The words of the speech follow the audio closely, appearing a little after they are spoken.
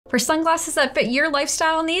For sunglasses that fit your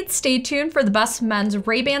lifestyle needs, stay tuned for the best men's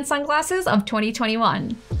Ray-Ban sunglasses of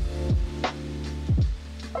 2021.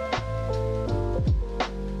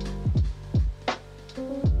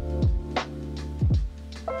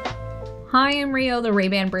 Hi, I'm Rio, the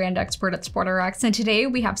Ray-Ban brand expert at SportRx, and today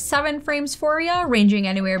we have 7 frames for you, ranging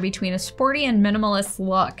anywhere between a sporty and minimalist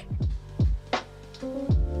look.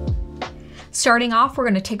 Starting off, we're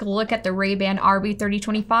going to take a look at the Ray-Ban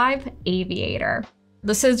RB3025 Aviator.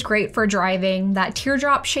 This is great for driving. That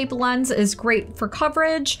teardrop shaped lens is great for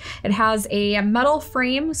coverage. It has a metal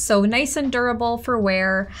frame, so nice and durable for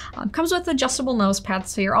wear. Comes with adjustable nose pads,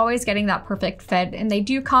 so you're always getting that perfect fit, and they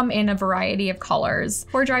do come in a variety of colors.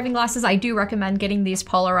 For driving glasses, I do recommend getting these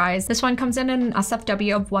polarized. This one comes in an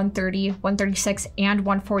SFW of 130, 136, and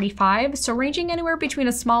 145, so ranging anywhere between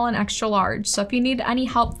a small and extra large. So if you need any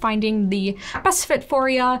help finding the best fit for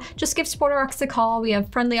you, just give SportRx a call. We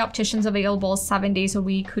have friendly opticians available 7 days a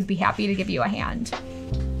week who'd be happy to give you a hand.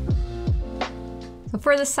 So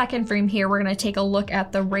for the second frame here, we're going to take a look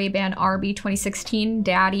at the Ray-Ban RB 2016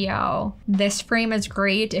 Daddy-O. This frame is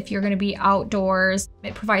great if you're going to be outdoors.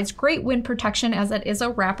 It provides great wind protection as it is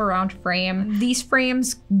a wraparound frame. These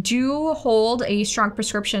frames do hold a strong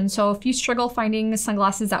prescription, so if you struggle finding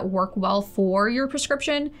sunglasses that work well for your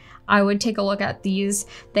prescription, I would take a look at these.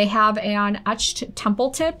 They have an etched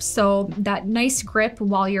temple tip, so that nice grip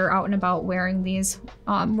while you're out and about wearing these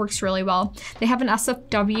works really well. They have an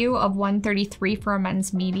SFW of 133 for a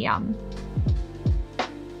men's medium.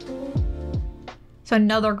 So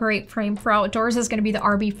another great frame for outdoors is going to be the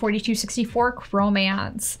RB4264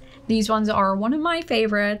 Chromance. These ones are one of my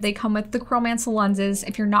favorite. They come with the Chromance lenses.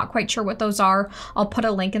 If you're not quite sure what those are, I'll put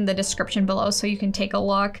a link in the description below so you can take a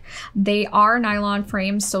look. They are nylon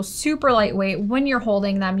frames, so super lightweight. When you're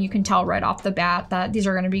holding them, you can tell right off the bat that these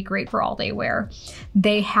are going to be great for all day wear.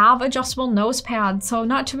 They have adjustable nose pads, so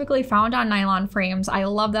not typically found on nylon frames. I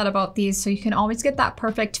love that about these, so you can always get that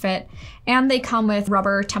perfect fit. And they come with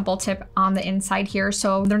rubber temple tip on the inside here,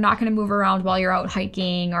 so they're not going to move around while you're out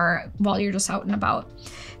hiking or while you're just out and about.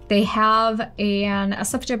 They have an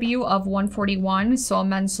SFW of 141, so a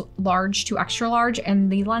men's large to extra large,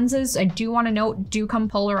 and the lenses, I do want to note, do come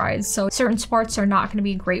polarized, so certain sports are not going to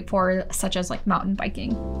be great for, such as like mountain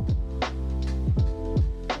biking.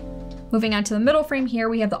 Moving on to the middle frame here,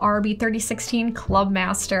 we have the RB3016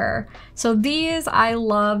 Clubmaster. So these, I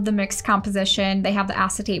love the mixed composition. They have the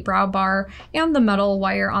acetate brow bar and the metal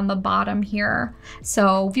wire on the bottom here.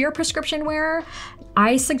 So if you're a prescription wearer,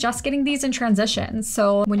 I suggest getting these in transition.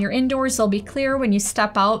 So when you're indoors, they'll be clear. When you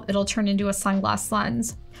step out, it'll turn into a sunglass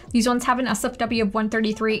lens. These ones have an SFW of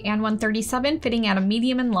 133 and 137, fitting at a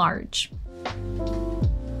medium and large.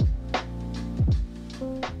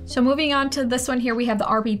 So moving on to this one here, we have the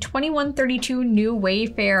RB2132 New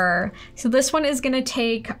Wayfarer. So this one is gonna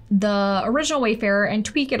take the original Wayfarer and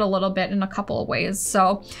tweak it a little bit in a couple of ways.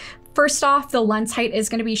 So first off, the lens height is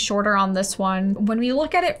going to be shorter on this one. When we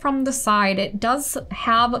look at it from the side, it does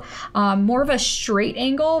have more of a straight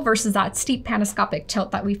angle versus that steep panoscopic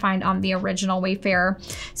tilt that we find on the original Wayfarer.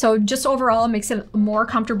 So just overall, it makes it a more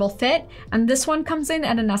comfortable fit. And this one comes in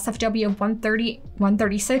at an SFW of 130,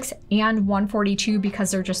 136, and 142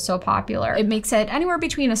 because they're just so popular. It makes it anywhere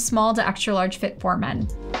between a small to extra large fit for men.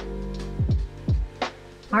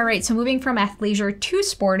 All right, so moving from athleisure to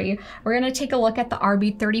sporty, we're gonna take a look at the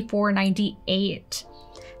RB3498.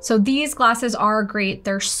 So these glasses are great.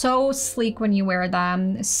 They're so sleek when you wear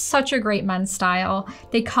them. Such a great men's style.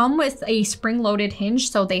 They come with a spring-loaded hinge,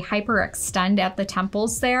 so they hyperextend at the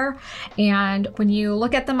temples there. And when you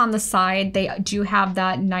look at them on the side, they do have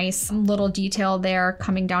that nice little detail there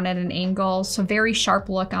coming down at an angle. So very sharp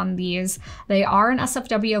look on these. They are an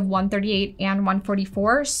SFW of 138 and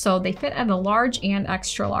 144, so they fit at a large and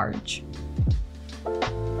extra large.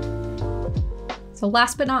 So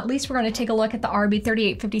last but not least, we're going to take a look at the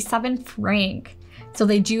RB3857 Frank. So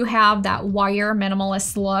they do have that wire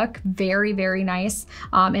minimalist look, very, very nice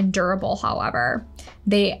and durable, however.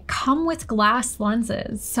 They come with glass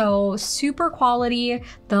lenses, so super quality.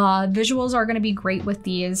 The visuals are going to be great with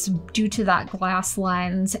these due to that glass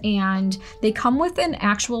lens, and they come with an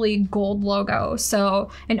actually gold logo,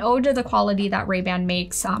 so an ode to the quality that Ray-Ban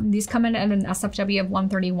makes. These come in at an SFW of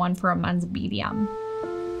 131 for a men's medium.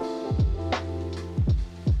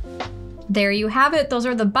 There you have it. Those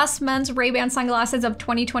are the best men's Ray-Ban sunglasses of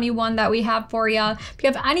 2021 that we have for you. If you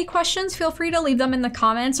have any questions, feel free to leave them in the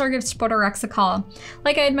comments or give SportRx a call.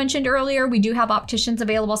 Like I had mentioned earlier, we do have opticians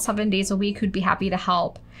available 7 days a week who'd be happy to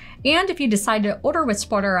help. And if you decide to order with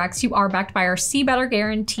SportRx, you are backed by our See Better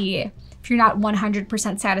guarantee. If you're not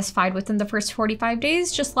 100% satisfied within the first 45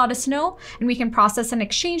 days, just let us know and we can process an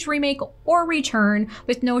exchange, remake, or return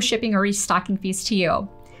with no shipping or restocking fees to you.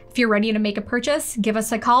 If you're ready to make a purchase, give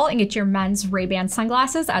us a call and get your men's Ray-Ban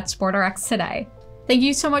sunglasses at SportRx today. Thank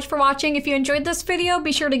you so much for watching. If you enjoyed this video,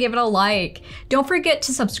 be sure to give it a like. Don't forget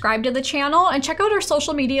to subscribe to the channel and check out our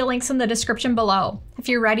social media links in the description below. If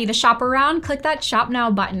you're ready to shop around, click that Shop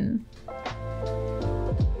Now button.